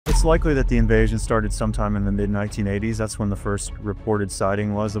It's likely that the invasion started sometime in the mid-1980s. That's when the first reported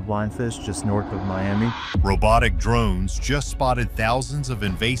sighting was of lionfish just north of Miami. Robotic drones just spotted thousands of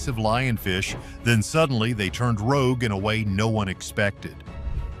invasive lionfish, then suddenly they turned rogue in a way no one expected.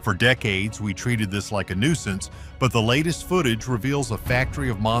 For decades, we treated this like a nuisance, but the latest footage reveals a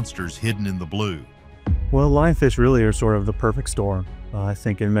factory of monsters hidden in the blue. Well, lionfish really are sort of the perfect storm. I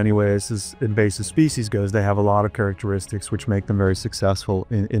think in many ways, as invasive species goes, they have a lot of characteristics which make them very successful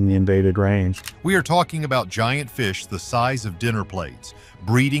in the invaded range. We are talking about giant fish the size of dinner plates,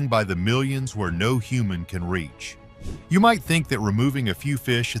 breeding by the millions where no human can reach. You might think that removing a few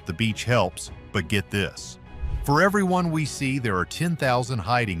fish at the beach helps, but get this. For every one we see, there are 10,000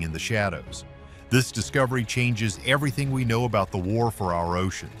 hiding in the shadows. This discovery changes everything we know about the war for our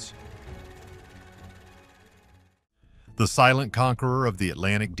oceans. The silent conqueror of the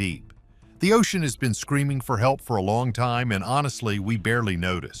Atlantic deep. The ocean has been screaming for help for a long time, and honestly, we barely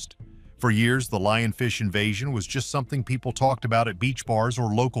noticed. For years, the lionfish invasion was just something people talked about at beach bars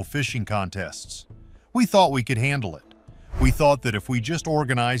or local fishing contests. We thought we could handle it. We thought that if we just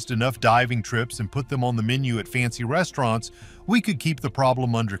organized enough diving trips and put them on the menu at fancy restaurants, we could keep the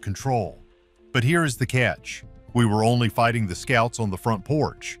problem under control. But here is the catch. We were only fighting the scouts on the front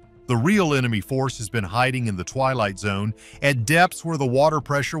porch. The real enemy force has been hiding in the twilight zone at depths where the water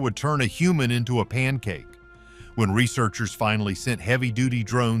pressure would turn a human into a pancake. When researchers finally sent heavy-duty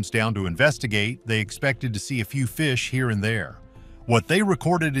drones down to investigate, they expected to see a few fish here and there. What they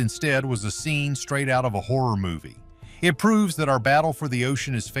recorded instead was a scene straight out of a horror movie. It proves that our battle for the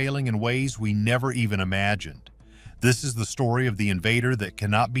ocean is failing in ways we never even imagined. This is the story of the invader that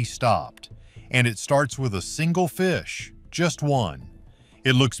cannot be stopped, and it starts with a single fish, just one.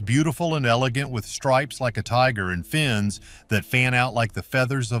 It looks beautiful and elegant with stripes like a tiger and fins that fan out like the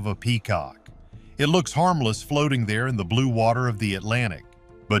feathers of a peacock. It looks harmless floating there in the blue water of the Atlantic.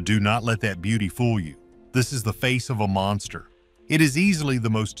 But do not let that beauty fool you. This is the face of a monster. It is easily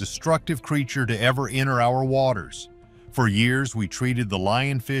the most destructive creature to ever enter our waters. For years, we treated the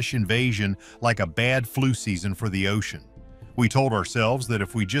lionfish invasion like a bad flu season for the ocean. We told ourselves that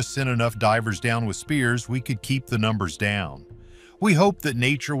if we just sent enough divers down with spears, we could keep the numbers down. We hoped that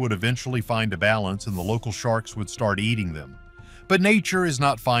nature would eventually find a balance and the local sharks would start eating them. But nature is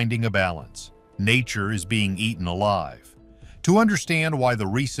not finding a balance. Nature is being eaten alive. To understand why the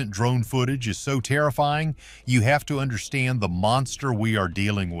recent drone footage is so terrifying, you have to understand the monster we are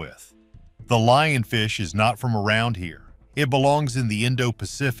dealing with. The lionfish is not from around here. It belongs in the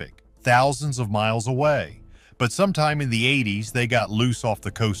Indo-Pacific, thousands of miles away. But sometime in the 80s, they got loose off the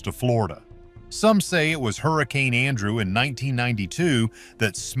coast of Florida. Some say it was Hurricane Andrew in 1992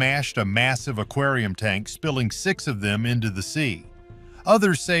 that smashed a massive aquarium tank, spilling 6 of them into the sea.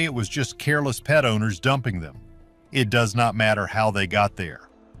 Others say it was just careless pet owners dumping them. It does not matter how they got there.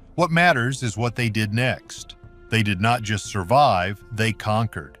 What matters is what they did next. They did not just survive, they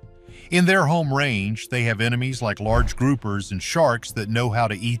conquered. In their home range, they have enemies like large groupers and sharks that know how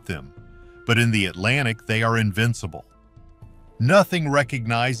to eat them. But in the Atlantic, they are invincible. Nothing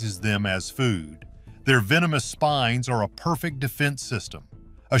recognizes them as food. Their venomous spines are a perfect defense system.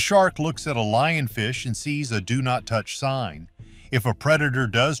 A shark looks at a lionfish and sees a do not touch sign. If a predator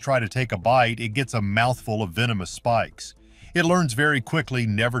does try to take a bite, it gets a mouthful of venomous spikes. It learns very quickly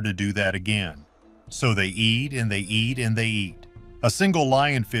never to do that again. So they eat and they eat and they eat. A single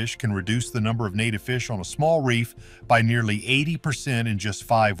lionfish can reduce the number of native fish on a small reef by nearly 80% in just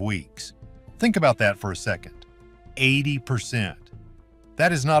 5 weeks. Think about that for a second. 80%.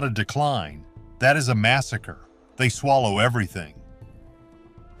 That is not a decline. That is a massacre. They swallow everything.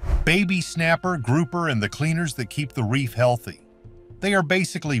 Baby snapper, grouper, and the cleaners that keep the reef healthy. They are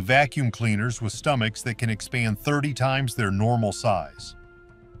basically vacuum cleaners with stomachs that can expand 30 times their normal size.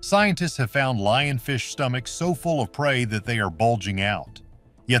 Scientists have found lionfish stomachs so full of prey that they are bulging out.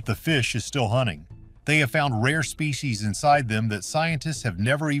 Yet the fish is still hunting. They have found rare species inside them that scientists have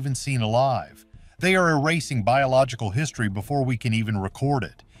never even seen alive. They are erasing biological history before we can even record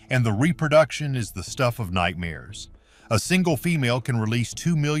it, and the reproduction is the stuff of nightmares. A single female can release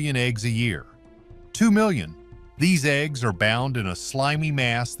 2 million eggs a year. 2 million! These eggs are bound in a slimy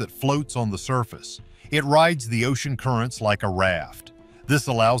mass that floats on the surface. It rides the ocean currents like a raft. This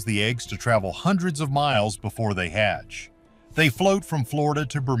allows the eggs to travel hundreds of miles before they hatch. They float from Florida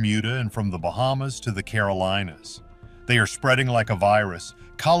to Bermuda and from the Bahamas to the Carolinas. They are spreading like a virus,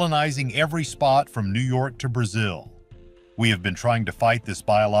 colonizing every spot from New York to Brazil. We have been trying to fight this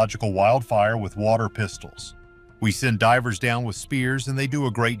biological wildfire with water pistols. We send divers down with spears and they do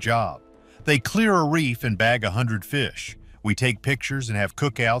a great job. They clear a reef and bag 100 fish. We take pictures and have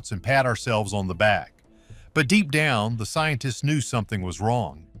cookouts and pat ourselves on the back. But deep down, the scientists knew something was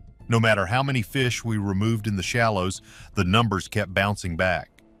wrong. No matter how many fish we removed in the shallows, the numbers kept bouncing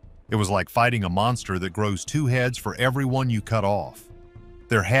back. It was like fighting a monster that grows 2 heads for every one you cut off.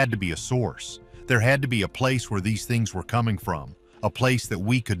 There had to be a source. There had to be a place where these things were coming from, a place that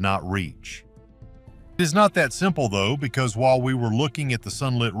we could not reach. It is not that simple though, because while we were looking at the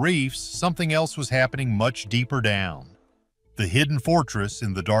sunlit reefs, something else was happening much deeper down. The hidden fortress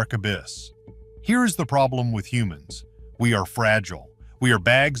in the dark abyss. Here is the problem with humans. We are fragile. We are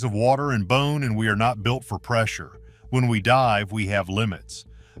bags of water and bone, and we are not built for pressure. When we dive, we have limits.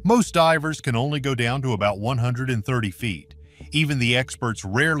 Most divers can only go down to about 130 feet. Even the experts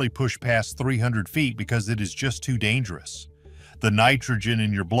rarely push past 300 feet because it is just too dangerous. The nitrogen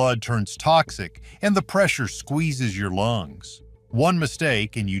in your blood turns toxic, and the pressure squeezes your lungs. One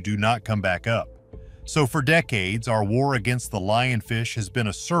mistake and you do not come back up. So for decades, our war against the lionfish has been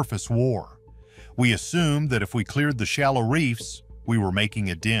a surface war. We assumed that if we cleared the shallow reefs, we were making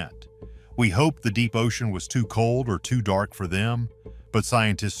a dent. We hoped the deep ocean was too cold or too dark for them, but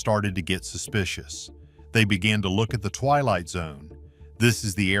scientists started to get suspicious. They began to look at the twilight zone. This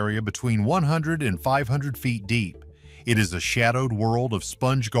is the area between 100 and 500 feet deep. It is a shadowed world of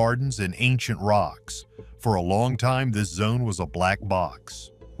sponge gardens and ancient rocks. For a long time, this zone was a black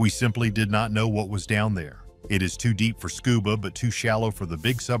box. We simply did not know what was down there. It is too deep for scuba, but too shallow for the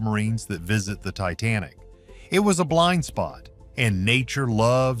big submarines that visit the Titanic. It was a blind spot, and nature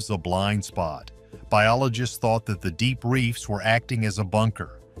loves a blind spot. Biologists thought that the deep reefs were acting as a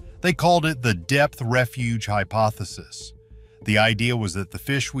bunker. They called it the depth refuge hypothesis. The idea was that the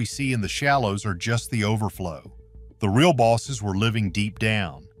fish we see in the shallows are just the overflow. The real bosses were living deep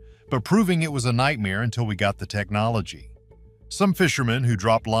down, but proving it was a nightmare until we got the technology. Some fishermen who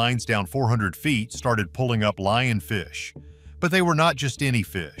dropped lines down 400 feet started pulling up lionfish, but they were not just any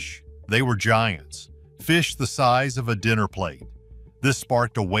fish. They were giants, fish the size of a dinner plate. This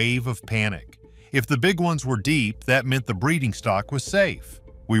sparked a wave of panic. If the big ones were deep, that meant the breeding stock was safe.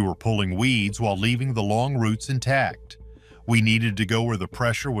 We were pulling weeds while leaving the long roots intact. We needed to go where the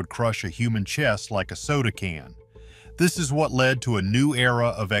pressure would crush a human chest like a soda can. This is what led to a new era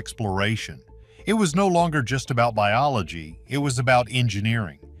of exploration. It was no longer just about biology, it was about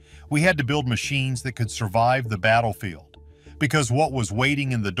engineering. We had to build machines that could survive the battlefield, because what was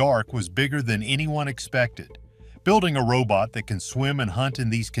waiting in the dark was bigger than anyone expected. Building a robot that can swim and hunt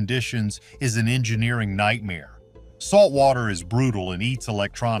in these conditions is an engineering nightmare. Salt water is brutal and eats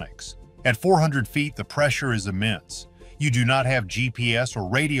electronics. At 400 feet, the pressure is immense. You do not have GPS or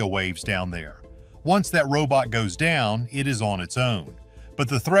radio waves down there. Once that robot goes down, it is on its own. But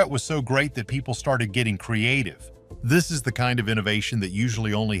the threat was so great that people started getting creative. This is the kind of innovation that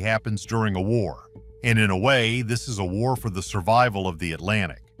usually only happens during a war. And in a way, this is a war for the survival of the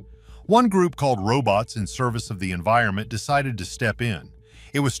Atlantic. One group called Robots in Service of the Environment decided to step in.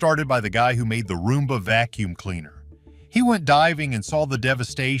 It was started by the guy who made the Roomba vacuum cleaner. He went diving and saw the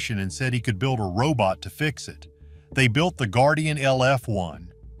devastation and said he could build a robot to fix it. They built the Guardian LF-1.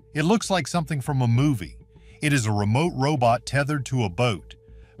 It looks like something from a movie. It is a remote robot tethered to a boat.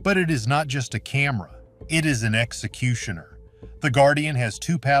 But it is not just a camera. It is an executioner. The Guardian has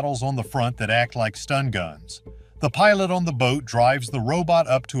 2 paddles on the front that act like stun guns. The pilot on the boat drives the robot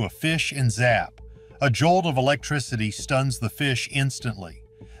up to a fish and zap. A jolt of electricity stuns the fish instantly.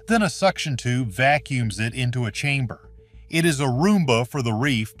 Then a suction tube vacuums it into a chamber. It is a Roomba for the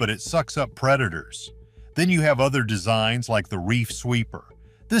reef, but it sucks up predators. Then you have other designs like the Reef Sweeper.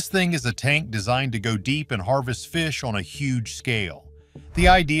 This thing is a tank designed to go deep and harvest fish on a huge scale. The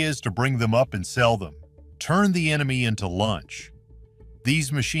idea is to bring them up and sell them. Turn the enemy into lunch.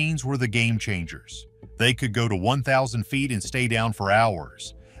 These machines were the game changers. They could go to 1,000 feet and stay down for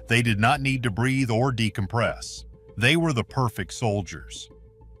hours. They did not need to breathe or decompress. They were the perfect soldiers.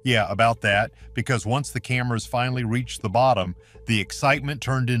 Yeah, about that, because once the cameras finally reached the bottom, the excitement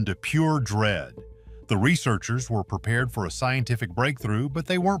turned into pure dread. The researchers were prepared for a scientific breakthrough, but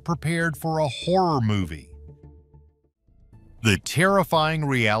they weren't prepared for a horror movie. The terrifying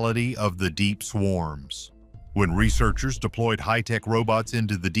reality of the deep swarms. When researchers deployed high-tech robots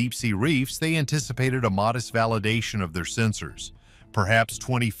into the deep-sea reefs, they anticipated a modest validation of their sensors, perhaps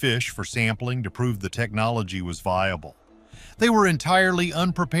 20 fish for sampling to prove the technology was viable. They were entirely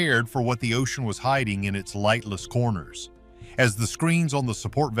unprepared for what the ocean was hiding in its lightless corners. As the screens on the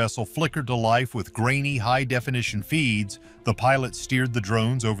support vessel flickered to life with grainy, high-definition feeds, the pilot steered the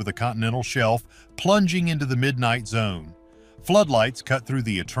drones over the continental shelf, plunging into the midnight zone. Floodlights cut through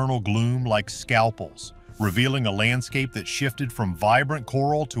the eternal gloom like scalpels, revealing a landscape that shifted from vibrant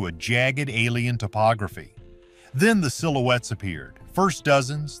coral to a jagged alien topography. Then the silhouettes appeared, first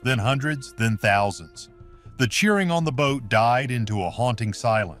dozens, then hundreds, then thousands. The cheering on the boat died into a haunting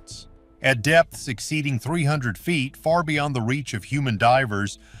silence. At depths exceeding 300 feet, far beyond the reach of human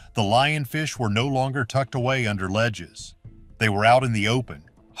divers, the lionfish were no longer tucked away under ledges. They were out in the open,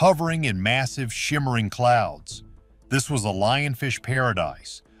 hovering in massive, shimmering clouds. This was a lionfish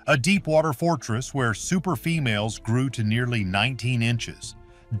paradise, a deep-water fortress where super females grew to nearly 19 inches,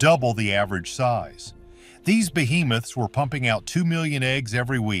 double the average size. These behemoths were pumping out 2 million eggs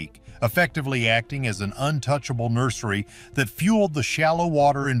every week, effectively acting as an untouchable nursery that fueled the shallow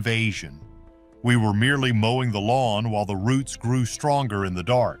water invasion. We were merely mowing the lawn while the roots grew stronger in the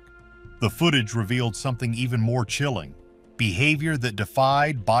dark. The footage revealed something even more chilling: behavior that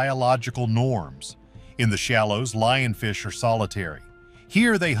defied biological norms. In the shallows, lionfish are solitary.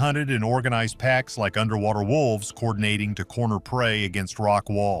 Here they hunted in organized packs like underwater wolves, coordinating to corner prey against rock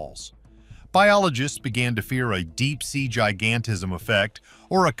walls. Biologists began to fear a deep-sea gigantism effect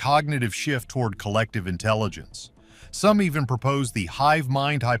or a cognitive shift toward collective intelligence. Some even proposed the hive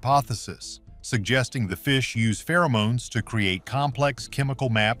mind hypothesis, suggesting the fish use pheromones to create complex chemical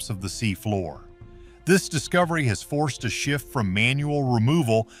maps of the sea floor. This discovery has forced a shift from manual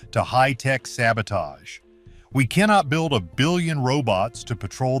removal to high-tech sabotage. We cannot build 1 billion robots to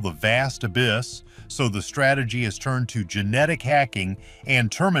patrol the vast abyss, so the strategy has turned to genetic hacking and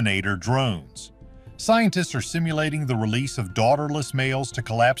Terminator drones. Scientists are simulating the release of daughterless males to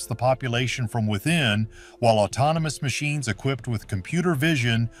collapse the population from within, while autonomous machines equipped with computer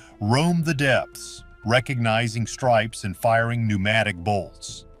vision roam the depths, recognizing stripes and firing pneumatic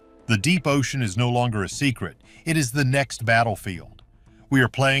bolts. The deep ocean is no longer a secret, it is the next battlefield. We are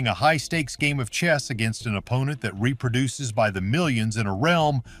playing a high-stakes game of chess against an opponent that reproduces by the millions in a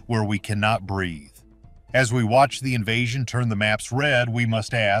realm where we cannot breathe. As we watch the invasion turn the maps red, we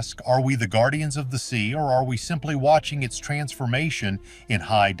must ask, are we the guardians of the sea, or are we simply watching its transformation in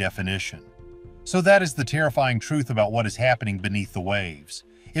high definition? So that is the terrifying truth about what is happening beneath the waves.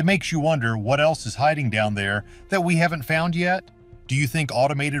 It makes you wonder what else is hiding down there that we haven't found yet? Do you think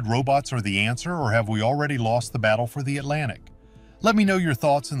automated robots are the answer, or have we already lost the battle for the Atlantic? Let me know your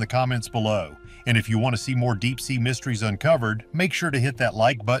thoughts in the comments below, and if you want to see more deep-sea mysteries uncovered, make sure to hit that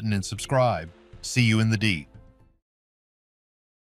like button and subscribe. See you in the deep.